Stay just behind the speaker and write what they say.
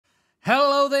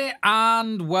Hello there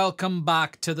and welcome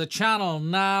back to the channel.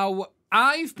 Now,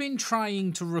 I've been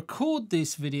trying to record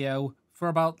this video for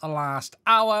about the last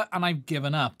hour and I've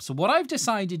given up. So what I've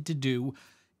decided to do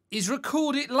is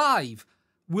record it live.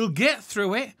 We'll get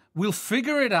through it, we'll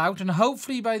figure it out, and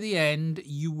hopefully by the end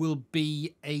you will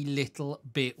be a little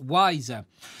bit wiser.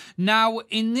 Now,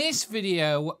 in this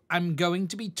video, I'm going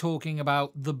to be talking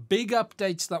about the big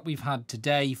updates that we've had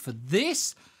today for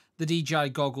this, the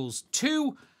DJI Goggles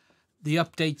 2, the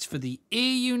updates for the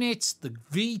Air Units, the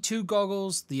V2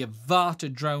 goggles, the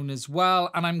Avata drone as well,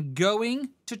 and I'm going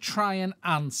to try and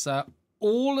answer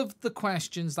all of the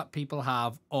questions that people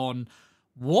have on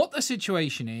what the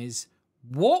situation is,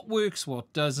 what works,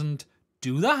 what doesn't,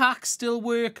 do the hacks still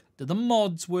work, do the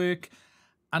mods work,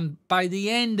 and by the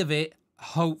end of it,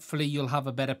 hopefully you'll have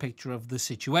a better picture of the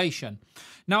situation.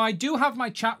 Now, I do have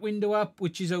my chat window up,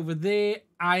 which is over there.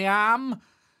 I am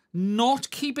not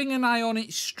keeping an eye on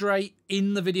it straight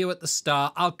in the video at the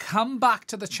start. I'll come back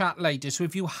to the chat later, so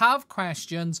if you have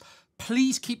questions,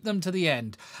 please keep them to the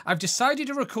end. I've decided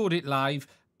to record it live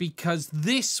because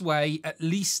this way, at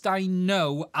least I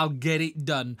know I'll get it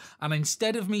done. And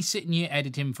instead of me sitting here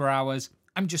editing for hours,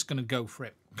 I'm just going to go for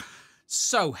it.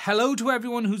 So, hello to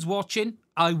everyone who's watching.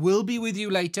 I will be with you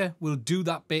later. We'll do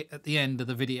that bit at the end of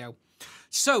the video.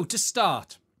 So, to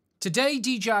start, today,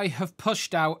 DJI have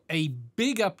pushed out a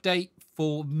big update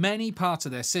for many parts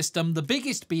of their system, the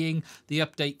biggest being the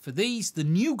update for these, the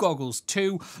new Goggles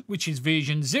 2, which is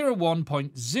version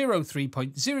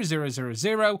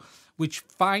 01.03.0000, which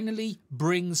finally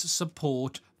brings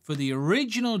support for the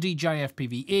original DJI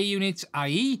FPV Air Units,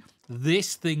 i.e.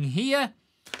 this thing here,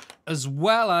 as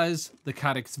well as the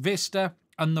Caddx Vista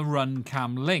and the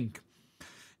RunCam Link.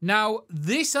 Now,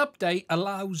 this update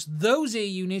allows those Air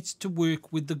Units to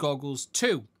work with the Goggles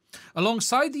 2.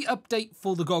 Alongside the update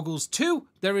for the Goggles 2,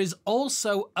 there is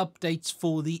also updates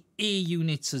for the Air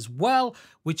Units as well,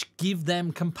 which give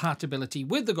them compatibility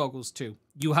with the Goggles 2.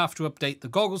 You have to update the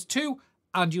Goggles 2,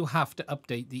 and you have to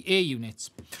update the Air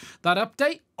Units. That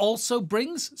update also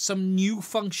brings some new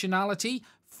functionality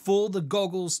for the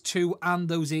Goggles 2 and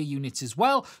those Air Units as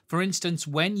well. For instance,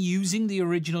 when using the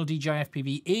original DJI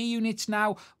FPV Air Units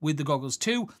now with the Goggles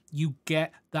 2, you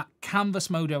get that canvas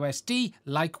mode OSD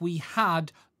like we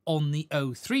had on the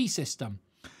O3 system.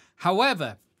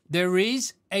 However, there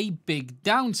is a big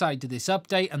downside to this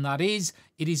update, and that is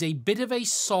it is a bit of a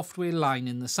software line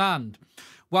in the sand.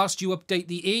 Whilst you update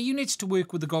the Air Units to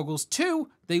work with the Goggles 2,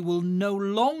 they will no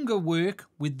longer work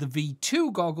with the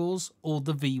V2 goggles or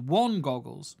the V1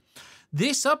 goggles.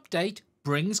 This update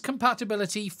brings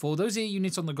compatibility for those Air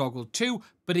Units on the Goggle 2,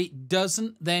 but it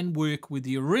doesn't then work with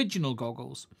the original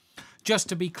goggles. Just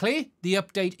to be clear, the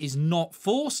update is not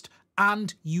forced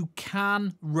and you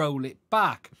can roll it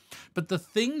back. But the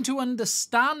thing to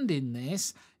understand in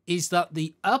this is that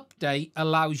the update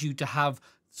allows you to have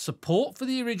support for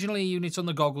the original Air Units on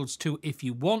the Goggles 2 if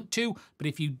you want to, but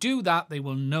if you do that, they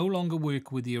will no longer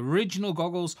work with the original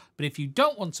goggles. But if you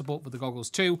don't want support for the Goggles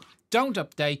 2, don't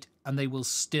update, and they will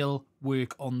still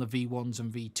work on the V1s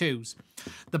and V2s.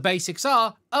 The basics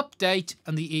are update,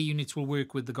 and the Air Units will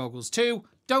work with the Goggles 2.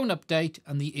 Don't update,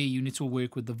 and the Air Units will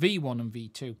work with the V1 and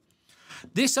V2.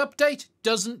 This update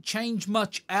doesn't change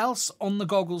much else on the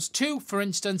Goggles 2. For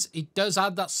instance, it does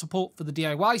add that support for the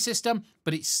DIY system,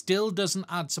 but it still doesn't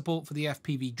add support for the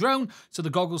FPV drone. So the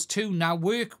Goggles 2 now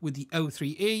work with the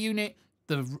O3 Air Unit,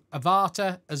 the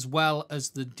Avata, as well as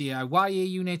the DIY Air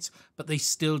Units, but they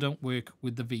still don't work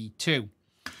with the V2.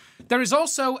 There is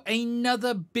also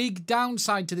another big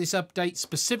downside to this update,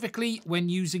 specifically when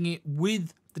using it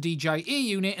with the DJI Air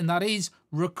Unit, and that is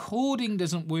recording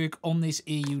doesn't work on this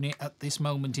Air Unit at this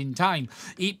moment in time.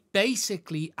 It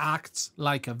basically acts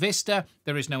like a Vista.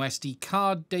 There is no SD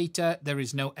card data, there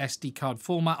is no SD card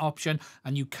format option,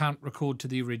 and you can't record to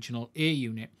the original Air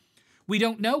Unit. We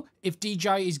don't know if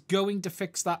DJI is going to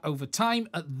fix that over time.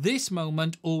 At this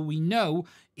moment, all we know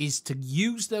is to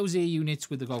use those Air Units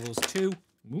with the Goggles 2.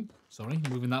 Sorry,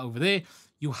 moving that over there.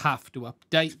 You have to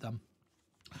update them.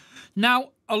 Now,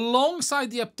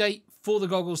 alongside the update for the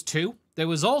Goggles 2, there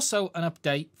was also an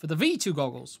update for the V2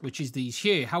 goggles, which is these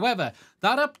here. However,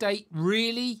 that update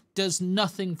really does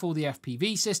nothing for the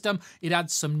FPV system. It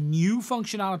adds some new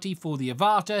functionality for the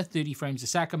Avata, 30 frames a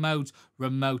second modes,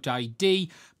 remote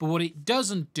ID, but what it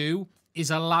doesn't do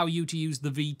is allow you to use the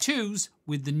V2s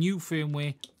with the new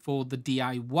firmware for the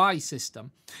DIY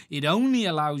system. It only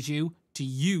allows you to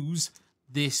use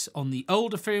this on the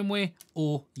older firmware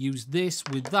or use this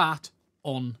with that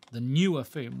on the newer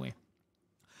firmware.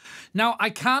 Now, I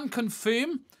can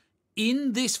confirm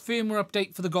in this firmware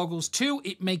update for the Goggles 2,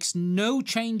 it makes no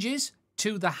changes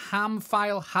to the ham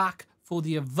file hack for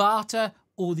the Avata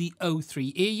or the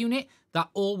O3 Air Unit. That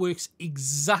all works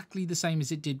exactly the same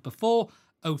as it did before.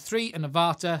 O3 and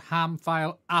Avata ham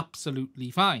file,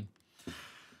 absolutely fine.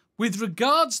 With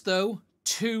regards, though,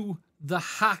 to the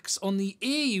hacks on the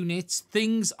Air Units,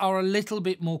 things are a little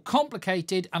bit more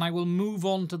complicated, and I will move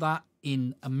on to that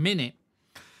in a minute.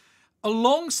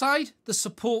 Alongside the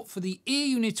support for the Air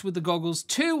Units with the Goggles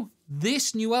 2,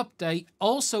 this new update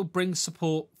also brings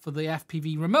support for the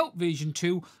FPV Remote version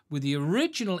 2 with the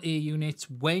original Air Units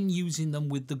when using them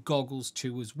with the Goggles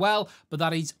 2 as well, but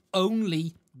that is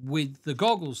only with the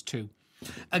Goggles 2.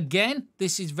 Again,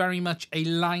 this is very much a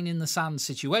line in the sand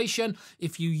situation.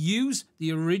 If you use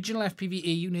the original FPV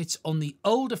Air Units on the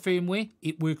older firmware,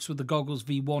 it works with the Goggles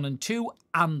V1 and 2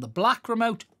 and the black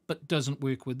remote, but doesn't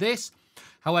work with this.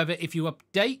 However, if you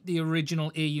update the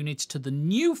original Air Units to the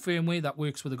new firmware that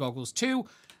works with the Goggles 2,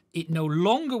 it no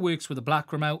longer works with the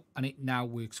black remote and it now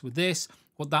works with this.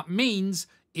 What that means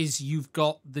is you've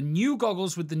got the new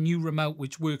goggles with the new remote,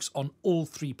 which works on all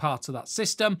three parts of that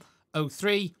system,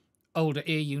 O3, older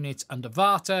Air Units and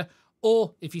Avata,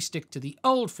 or if you stick to the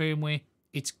old firmware,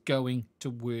 it's going to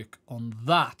work on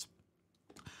that.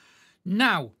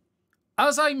 Now,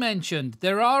 as I mentioned,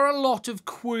 there are a lot of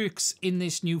quirks in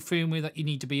this new firmware that you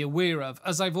need to be aware of.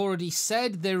 As I've already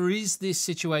said, there is this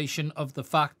situation of the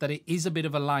fact that it is a bit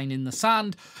of a line in the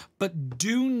sand, but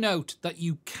do note that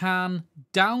you can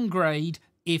downgrade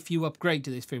if you upgrade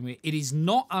to this firmware. It is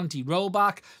not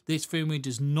anti-rollback. This firmware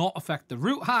does not affect the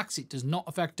root hacks. It does not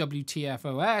affect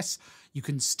WTFOS. You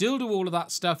can still do all of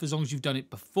that stuff as long as you've done it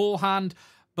beforehand.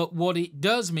 But what it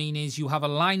does mean is you have a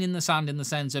line in the sand in the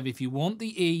sense of if you want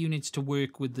the Air Units to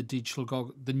work with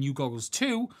the new Goggles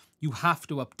 2, you have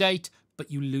to update,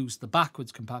 but you lose the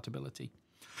backwards compatibility.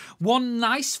 One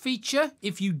nice feature,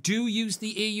 if you do use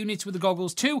the Air Units with the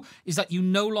Goggles 2, is that you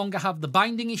no longer have the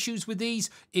binding issues with these.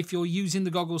 If you're using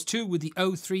the Goggles 2 with the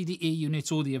O3, the Air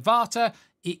Units, or the Avata,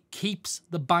 it keeps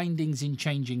the bindings in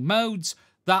changing modes.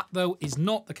 That, though, is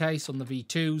not the case on the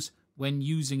V2s when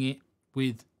using it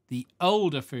with the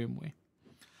older firmware.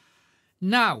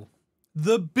 Now,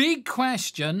 the big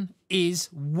question is,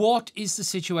 what is the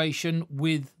situation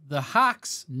with the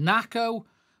hacks, NACO,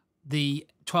 the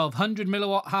 1200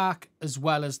 milliwatt hack, as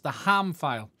well as the ham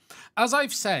file? As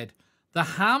I've said, the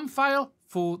ham file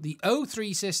for the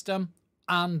O3 system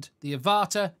and the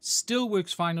Avata still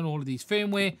works fine on all of these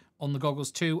firmware on the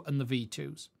Goggles 2 and the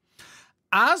V2s.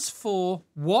 As for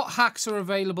what hacks are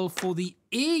available for the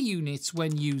Air Units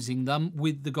when using them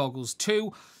with the Goggles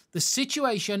 2, the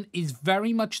situation is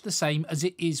very much the same as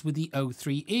it is with the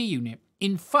O3 Air Unit.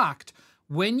 In fact,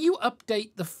 when you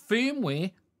update the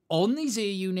firmware on these Air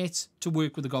Units to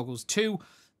work with the Goggles 2,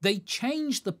 they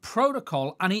change the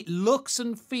protocol and it looks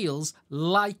and feels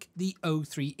like the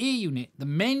O3 Air Unit. The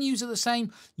menus are the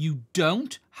same. You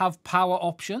don't have power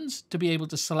options to be able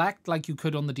to select like you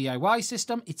could on the DIY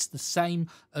system. It's the same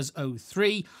as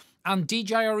O3. And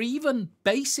DJI are even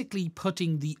basically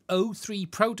putting the O3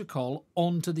 protocol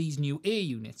onto these new Air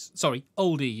Units. Sorry,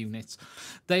 old Air Units.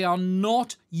 They are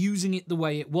not using it the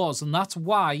way it was, and that's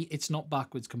why it's not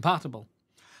backwards compatible.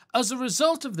 As a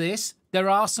result of this, there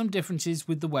are some differences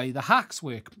with the way the hacks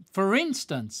work. For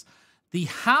instance, the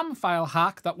ham file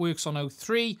hack that works on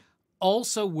O3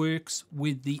 also works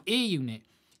with the Air Unit.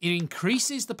 It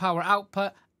increases the power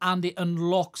output and it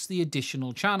unlocks the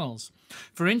additional channels.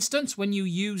 For instance, when you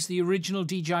use the original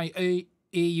DJI Air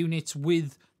Units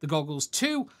with the Goggles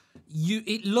 2,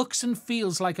 it looks and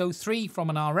feels like O3 from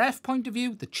an RF point of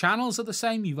view. The channels are the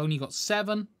same. You've only got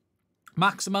 7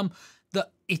 maximum.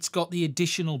 It's got the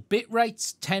additional bit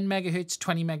rates, 10 megahertz,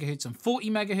 20 megahertz, and 40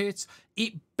 megahertz.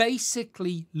 It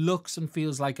basically looks and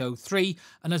feels like O3,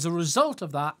 and as a result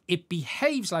of that, it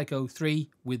behaves like O3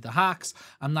 with the hacks,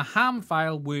 and the ham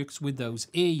file works with those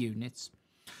Air Units.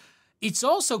 It's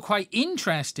also quite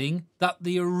interesting that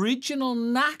the original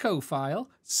NACO file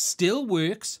still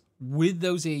works with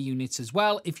those Air Units as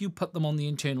well if you put them on the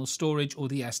internal storage or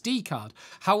the SD card.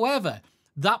 However,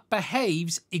 that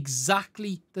behaves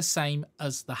exactly the same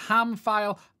as the ham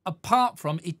file, apart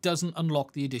from it doesn't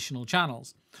unlock the additional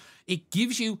channels. It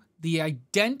gives you the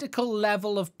identical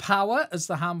level of power as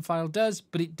the ham file does,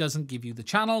 but it doesn't give you the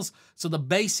channels. So the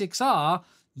basics are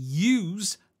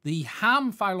use the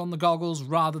ham file on the goggles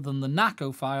rather than the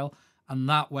NACO file, and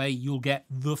that way you'll get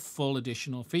the full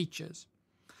additional features.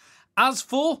 As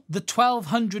for the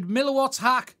 1200 milliwatts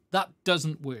hack, that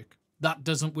doesn't work. That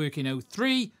doesn't work in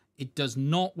O3. It does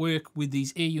not work with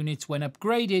these Air Units when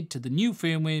upgraded to the new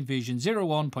firmware version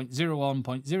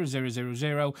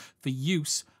 01.01.0000 for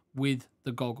use with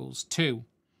the Goggles 2.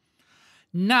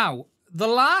 Now, The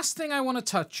last thing I want to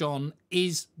touch on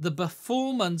is the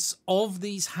performance of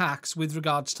these hacks with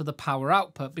regards to the power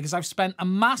output, because I've spent a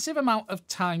massive amount of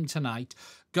time tonight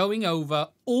going over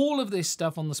all of this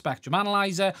stuff on the spectrum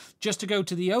analyzer. Just to go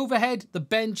to the overhead, the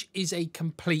bench is a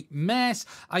complete mess.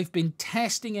 I've been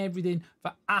testing everything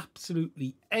for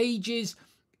absolutely ages.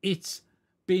 It's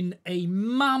been a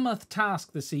mammoth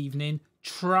task this evening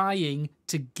trying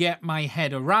to get my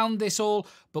head around this all,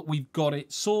 but we've got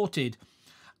it sorted.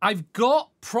 I've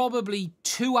got probably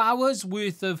 2 hours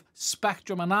worth of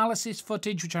spectrum analysis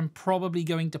footage, which I'm probably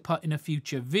going to put in a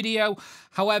future video.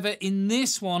 However, in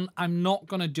this one, I'm not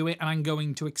going to do it, and I'm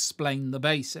going to explain the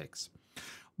basics.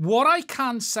 What I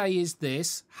can say is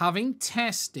this: having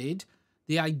tested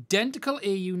the identical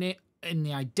Air unit in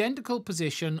the identical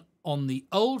position on the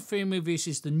old firmware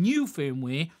versus the new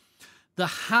firmware, the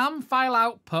ham file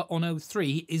output on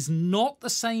O3 is not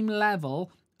the same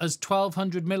level as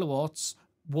 1200 milliwatts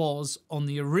was on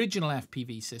the original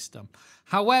FPV system.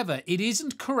 However, it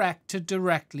isn't correct to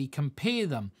directly compare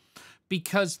them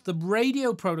because the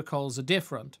radio protocols are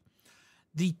different.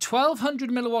 The 1200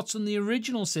 milliwatts on the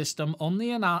original system on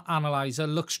the analyzer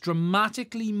looks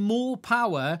dramatically more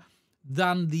power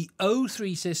than the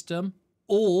O3 system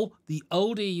or the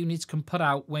old Air units can put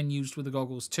out when used with the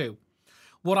Goggles 2.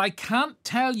 What I can't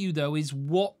tell you though is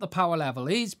what the power level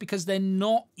is, because they're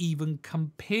not even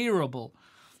comparable.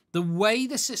 The way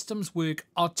the systems work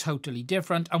are totally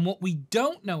different, and what we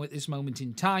don't know at this moment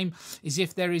in time is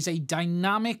if there is a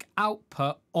dynamic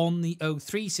output on the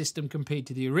O3 system compared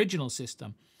to the original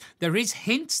system. There is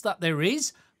hints that there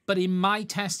is, but in my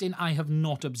testing I have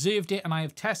not observed it, and I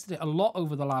have tested it a lot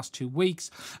over the last 2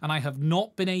 weeks, and I have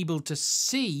not been able to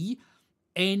see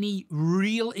any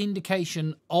real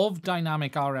indication of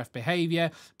dynamic RF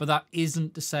behavior, but that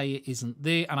isn't to say it isn't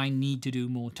there, and I need to do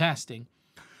more testing.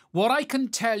 What I can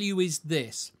tell you is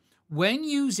this: when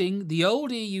using the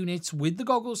old Air units with the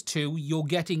Goggles 2, you're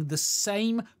getting the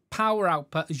same power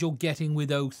output as you're getting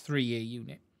with O3 Air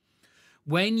unit.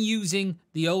 When using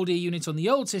the old Air units on the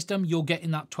old system, you're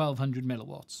getting that 1200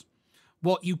 milliwatts.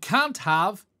 What you can't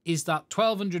have is that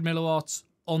 1200 milliwatts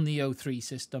on the O3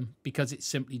 system, because it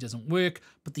simply doesn't work,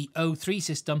 but the O3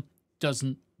 system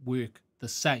doesn't work the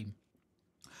same.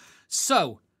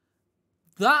 So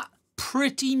that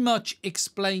pretty much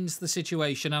explains the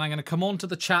situation, and I'm going to come on to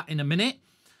the chat in a minute.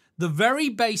 The very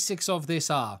basics of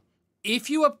this are: if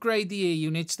you upgrade the Air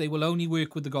units, they will only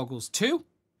work with the Goggles 2.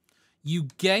 You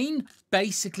gain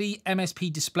basically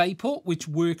MSP DisplayPort, which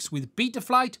works with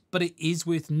Betaflight, but it is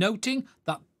worth noting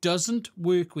that doesn't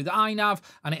work with iNav,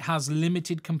 and it has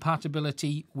limited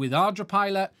compatibility with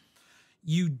ArduPilot.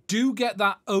 You do get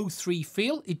that O3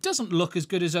 feel. It doesn't look as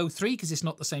good as O3 because it's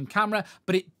not the same camera,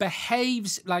 but it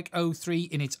behaves like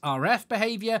O3 in its RF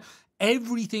behavior.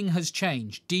 Everything has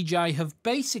changed. DJI have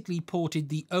basically ported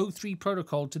the O3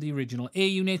 protocol to the original Air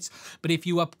units, but if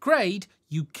you upgrade,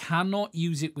 you cannot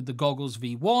use it with the Goggles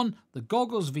V1, the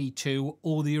Goggles V2,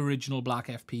 or the original black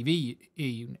FPV Air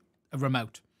unit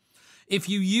remote. If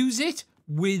you use it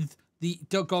with the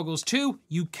Goggles 2,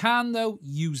 you can, though,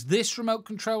 use this remote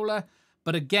controller.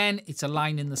 But again, it's a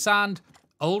line in the sand.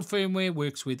 Old firmware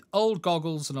works with old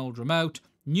goggles and old remote.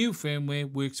 New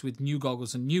firmware works with new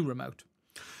goggles and new remote.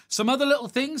 Some other little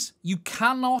things: you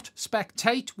cannot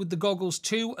spectate with the Goggles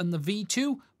 2 and the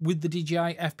V2 with the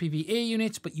DJI FPV Air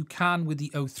units, but you can with the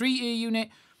O3 Air unit.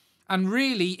 And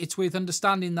really, it's worth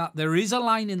understanding that there is a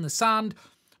line in the sand,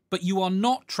 but you are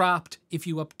not trapped. If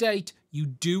you update, you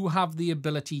do have the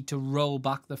ability to roll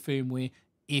back the firmware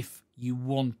if you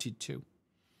wanted to.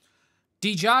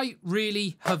 DJI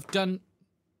really have done,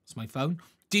 it's my phone,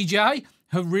 DJI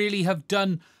really have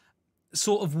done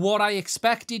sort of what I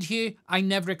expected here. I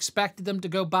never expected them to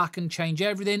go back and change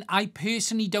everything. I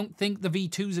personally don't think the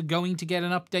V2s are going to get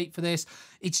an update for this.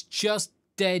 It's just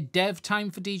dead dev time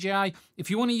for DJI.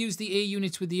 If you want to use the Air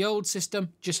units with the old system,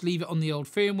 just leave it on the old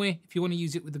firmware. If you want to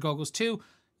use it with the Goggles 2,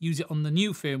 use it on the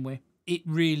new firmware. It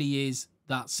really is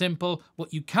that simple.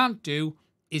 What you can't do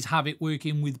is have it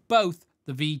working with both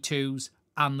the V2s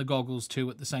and the Goggles 2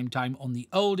 at the same time on the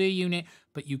old Air unit,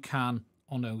 but you can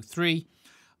on O3.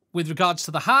 With regards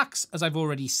to the hacks, as I've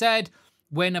already said,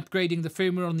 when upgrading the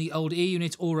firmware on the old Air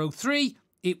unit or O3,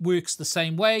 it works the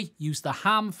same way. Use the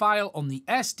ham file on the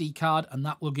SD card, and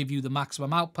that will give you the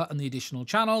maximum output and the additional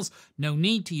channels. No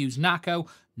need to use naco.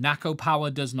 Naco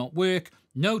power does not work.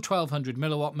 No 1200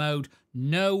 milliwatt mode.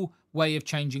 No way of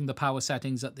changing the power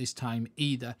settings at this time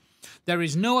either. There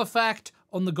is no effect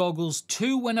on the Goggles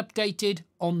 2 when updated.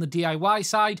 On the DIY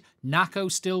side, naco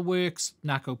still works,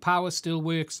 naco power still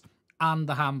works, and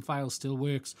the ham file still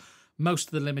works. Most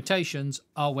of the limitations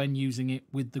are when using it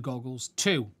with the Goggles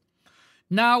 2.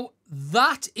 Now,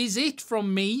 that is it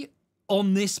from me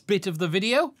on this bit of the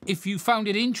video. If you found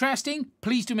it interesting,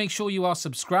 please do make sure you are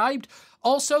subscribed.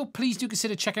 Also, please do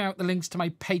consider checking out the links to my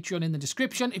Patreon in the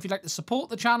description. If you'd like to support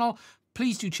the channel,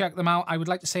 please do check them out. I would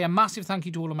like to say a massive thank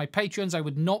you to all of my patrons. I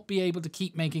would not be able to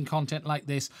keep making content like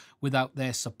this without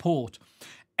their support.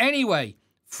 Anyway,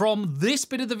 from this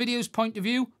bit of the video's point of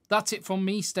view, that's it from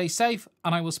me. Stay safe,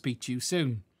 and I will speak to you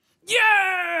soon.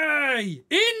 Yay!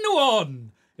 In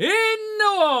one! In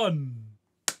one!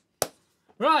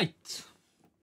 Right.